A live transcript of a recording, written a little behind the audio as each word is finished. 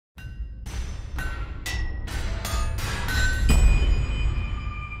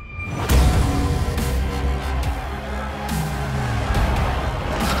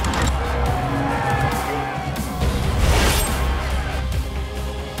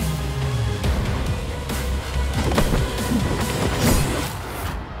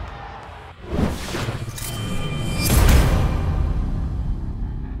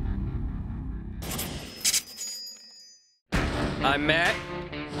I'm Matt.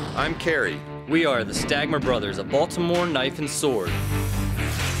 I'm Kerry. We are the Stagmer brothers of Baltimore Knife and Sword.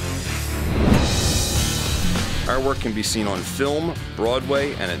 Our work can be seen on film,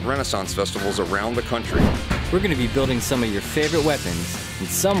 Broadway, and at Renaissance festivals around the country. We're going to be building some of your favorite weapons, and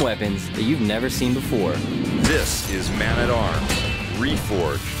some weapons that you've never seen before. This is Man at Arms,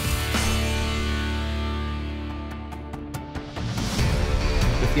 Reforged.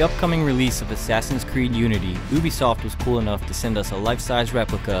 With the upcoming release of Assassin's Creed Unity, Ubisoft was cool enough to send us a life-size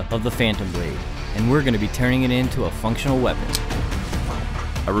replica of the Phantom Blade, and we're going to be turning it into a functional weapon.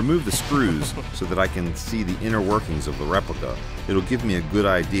 I removed the screws so that I can see the inner workings of the replica. It'll give me a good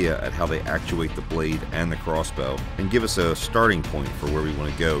idea at how they actuate the blade and the crossbow, and give us a starting point for where we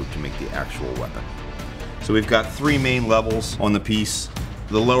want to go to make the actual weapon. So we've got 3 main levels on the piece.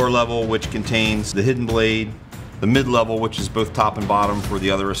 The lower level, which contains the hidden blade, the mid-level, which is both top and bottom for the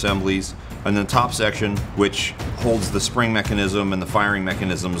other assemblies, and then the top section, which holds the spring mechanism and the firing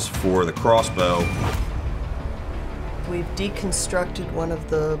mechanisms for the crossbow. We've deconstructed one of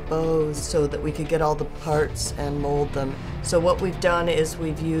the bows so that we could get all the parts and mold them. So what we've done is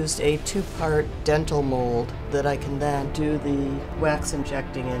we've used a 2-part dental mold that I can then do the wax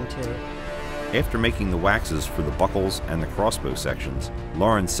injecting into. After making the waxes for the buckles and the crossbow sections,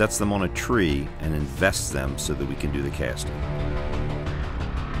 Lauren sets them on a tree and invests them so that we can do the casting.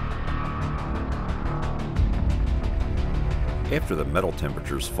 After the metal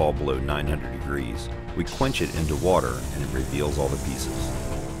temperatures fall below 900 degrees, we quench it into water and it reveals all the pieces.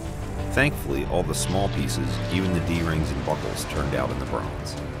 Thankfully, all the small pieces, even the D-rings and buckles, turned out in the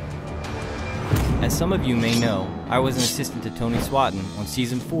bronze. As some of you may know, I was an assistant to Tony Swatton on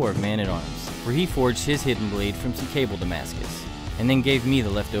Season 4 of Man at Arms, where he forged his hidden blade from some cable Damascus, and then gave me the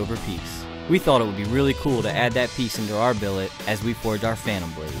leftover piece. We thought it would be really cool to add that piece into our billet as we forge our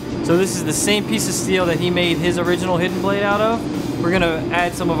Phantom Blade. So this is the same piece of steel that he made his original hidden blade out of. We're gonna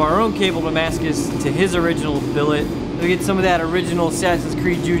add some of our own cable Damascus to his original billet. We get some of that original Assassin's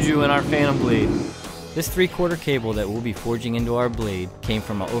Creed juju in our Phantom Blade. This 3/4 cable that we'll be forging into our blade came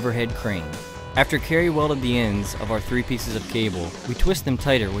from an overhead crane. After Kerry welded the ends of our 3 pieces of cable, we twist them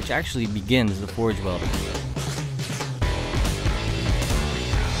tighter, which actually begins the forge welding.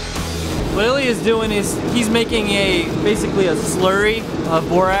 What Ilya is doing is he's making basically a slurry of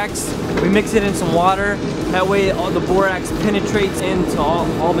borax. We mix it in some water. That way all the borax penetrates into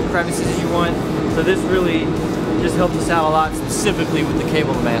all the crevices you want. So this really just helps us out a lot, specifically with the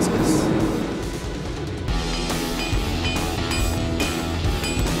cable Damascus.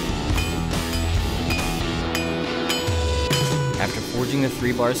 After forging the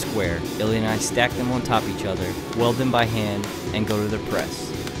 3-bar square, Ilya and I stack them on top of each other, weld them by hand, and go to the press.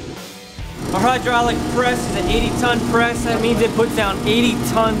 Our hydraulic press is an 80-ton press. That means it puts down 80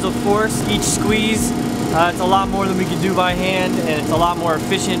 tons of force each squeeze. It's a lot more than we could do by hand, and it's a lot more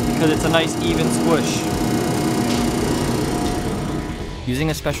efficient because it's a nice even squish. Using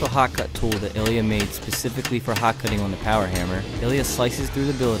a special hot cut tool that Ilya made specifically for hot cutting on the power hammer, Ilya slices through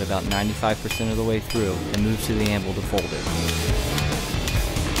the billet about 95% of the way through and moves to the anvil to fold it.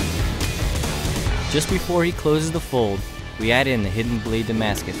 Just before he closes the fold, we add in the hidden blade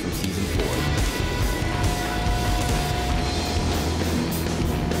Damascus from Season 4.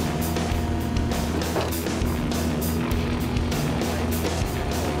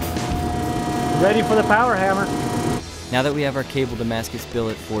 Ready for the power hammer. Now that we have our cable Damascus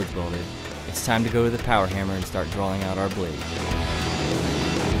billet forge welded, it's time to go to the power hammer and start drawing out our blade.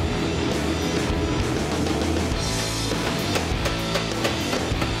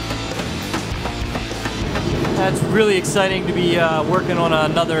 That's really exciting to be working on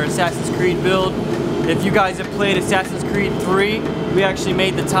another Assassin's Creed build. If you guys have played Assassin's Creed 3, we actually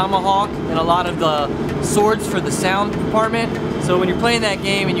made the tomahawk and a lot of the swords for the sound compartment. So when you're playing that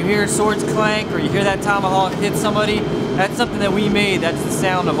game and you hear swords clank or you hear that tomahawk hit somebody, that's something that we made. That's the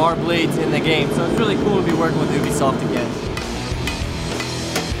sound of our blades in the game. So it's really cool to be working with Ubisoft again.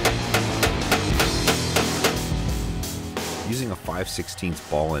 Using a 5/16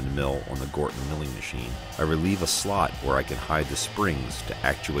 ball end mill on the Gorton milling machine, I relieve a slot where I can hide the springs to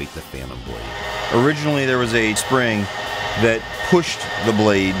actuate the Phantom Blade. Originally there was a spring that pushed the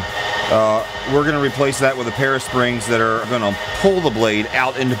blade. We're going to replace that with a pair of springs that are going to pull the blade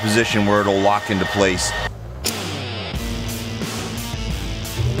out into position where it'll lock into place.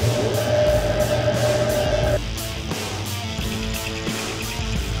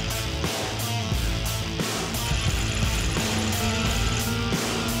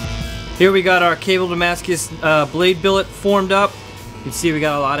 Here we got our cable Damascus blade billet formed up. You can see we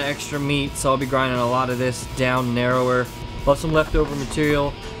got a lot of extra meat, so I'll be grinding a lot of this down narrower. We'll have some leftover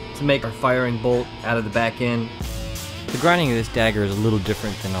material to make our firing bolt out of the back end. The grinding of this dagger is a little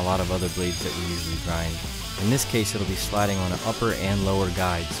different than a lot of other blades that we usually grind. In this case, it'll be sliding on an upper and lower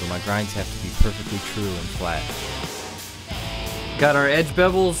guide, so my grinds have to be perfectly true and flat. Got our edge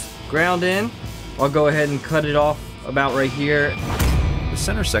bevels ground in. I'll go ahead and cut it off about right here. The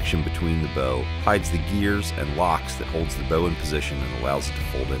center section between the bow hides the gears and locks that holds the bow in position and allows it to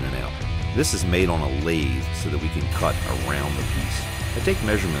fold in and out. This is made on a lathe so that we can cut around the piece. I take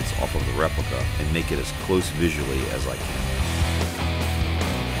measurements off of the replica and make it as close visually as I can.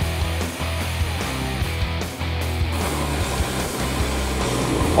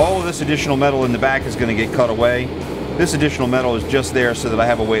 All of this additional metal in the back is going to get cut away. This additional metal is just there so that I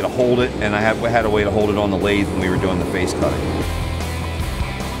have a way to hold it, and I had a way to hold it on the lathe when we were doing the face cutting.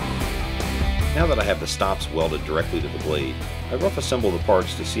 Now that I have the stops welded directly to the blade, I rough assemble the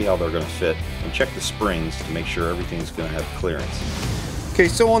parts to see how they're going to fit and check the springs to make sure everything's going to have clearance. Okay,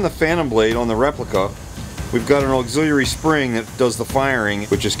 so on the Phantom blade, on the replica, we've got an auxiliary spring that does the firing,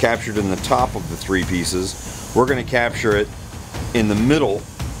 which is captured in the top of the three pieces. We're going to capture it in the middle,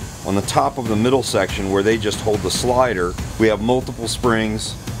 on the top of the middle section where they just hold the slider. We have multiple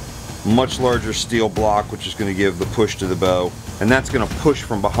springs, much larger steel block, which is going to give the push to the bow, and that's going to push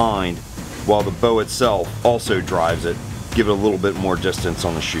from behind while the bow itself also drives it, give it a little bit more distance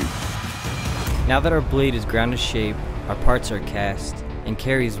on the shoot. Now that our blade is ground to shape, our parts are cast, and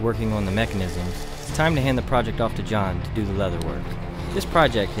Kerry is working on the mechanisms, it's time to hand the project off to John to do the leather work. This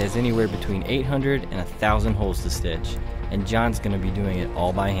project has anywhere between 800 and 1,000 holes to stitch, and John's going to be doing it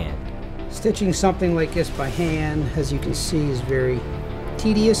all by hand. Stitching something like this by hand, as you can see, is very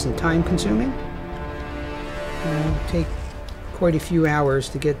tedious and time consuming. It'll take quite a few hours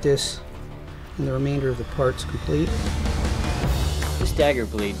to get this and the remainder of the parts complete. This dagger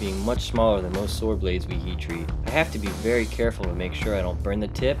blade being much smaller than most sword blades we heat treat, I have to be very careful to make sure I don't burn the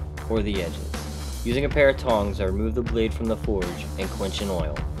tip or the edges. Using a pair of tongs, I remove the blade from the forge and quench in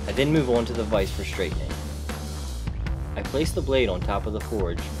oil. I then move on to the vise for straightening. I place the blade on top of the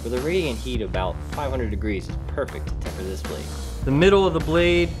forge, where the radiant heat about 500 degrees is perfect to temper this blade. The middle of the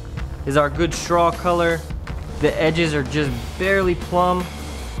blade is our good straw color. The edges are just barely plumb.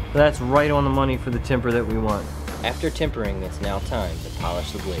 That's right on the money for the temper that we want. After tempering, it's now time to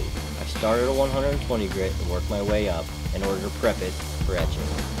polish the blade. I started at 120 grit and worked my way up in order to prep it for etching.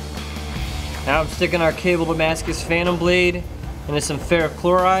 Now I'm sticking our cable Damascus Phantom blade into some ferric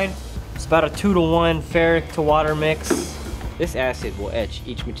chloride. It's about a 2-to-1 ferric to water mix. This acid will etch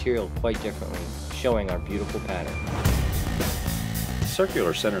each material quite differently, showing our beautiful pattern. The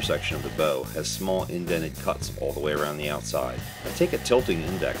circular center section of the bow has small indented cuts all the way around the outside. I take a tilting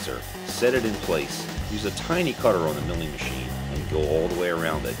indexer, set it in place, use a tiny cutter on the milling machine, and go all the way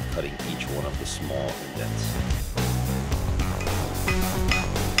around it, cutting each one of the small indents.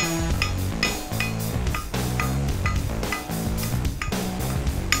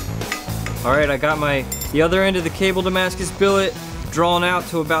 Alright, I got the other end of the cable Damascus billet drawn out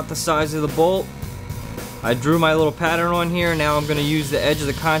to about the size of the bolt. I drew my little pattern on here. Now I'm going to use the edge of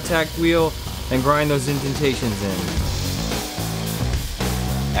the contact wheel and grind those indentations in.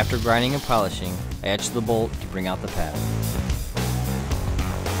 After grinding and polishing, I etch the bolt to bring out the pattern.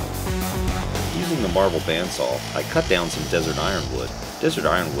 Using the marble bandsaw, I cut down some desert ironwood. Desert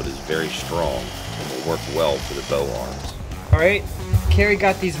ironwood is very strong and will work well for the bow arms. Alright, Kerry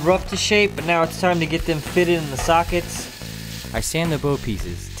got these rough to shape, but now it's time to get them fitted in the sockets. I sand the bow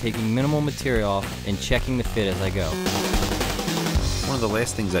pieces, taking minimal material off and checking the fit as I go. One of the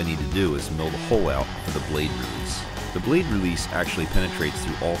last things I need to do is mill the hole out for the blade release. The blade release actually penetrates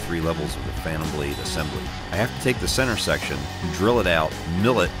through all three levels of the Phantom blade assembly. I have to take the center section, drill it out,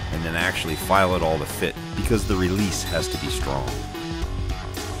 mill it, and then actually file it all to fit, because the release has to be strong.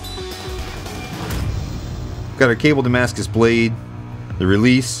 Got our cable Damascus blade, the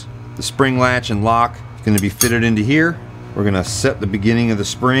release, the spring latch and lock is going to be fitted into here. We're going to set the beginning of the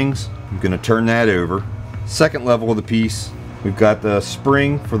springs. I'm going to turn that over. Second level of the piece, we've got the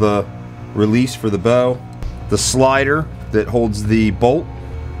spring for the release for the bow, the slider that holds the bolt.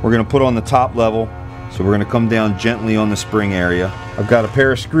 We're going to put on the top level, so we're going to come down gently on the spring area. I've got a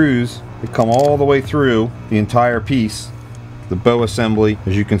pair of screws that come all the way through the entire piece. The bow assembly,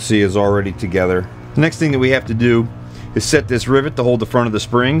 as you can see, is already together. The next thing that we have to do is set this rivet to hold the front of the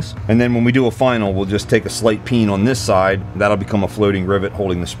springs, and then when we do a final, we'll just take a slight peen on this side. That'll become a floating rivet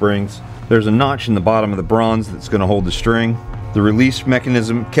holding the springs. There's a notch in the bottom of the bronze that's going to hold the string. The release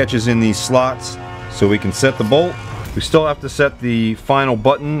mechanism catches in these slots so we can set the bolt. We still have to set the final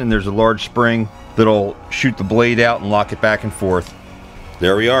button, and there's a large spring that'll shoot the blade out and lock it back and forth.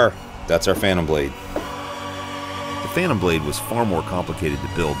 There we are. That's our Phantom blade. The Phantom blade was far more complicated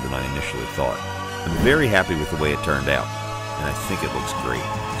to build than I initially thought. I'm very happy with the way it turned out, and I think it looks great.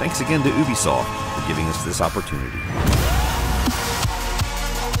 Thanks again to Ubisoft for giving us this opportunity.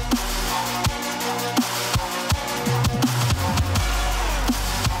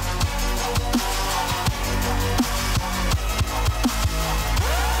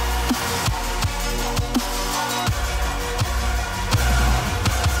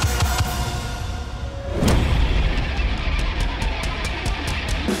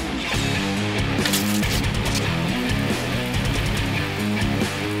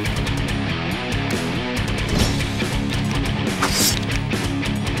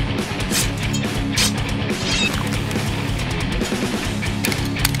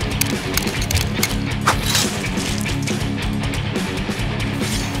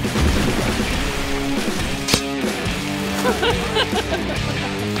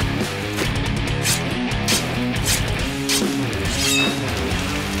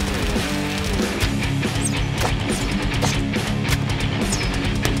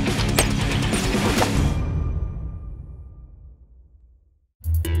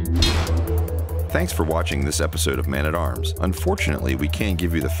 Thanks for watching this episode of Man at Arms. Unfortunately, we can't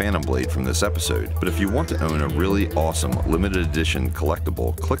give you the Phantom Blade from this episode, but if you want to own a really awesome limited edition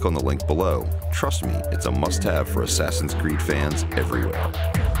collectible, click on the link below. Trust me, it's a must-have for Assassin's Creed fans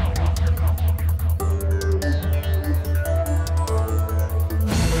everywhere.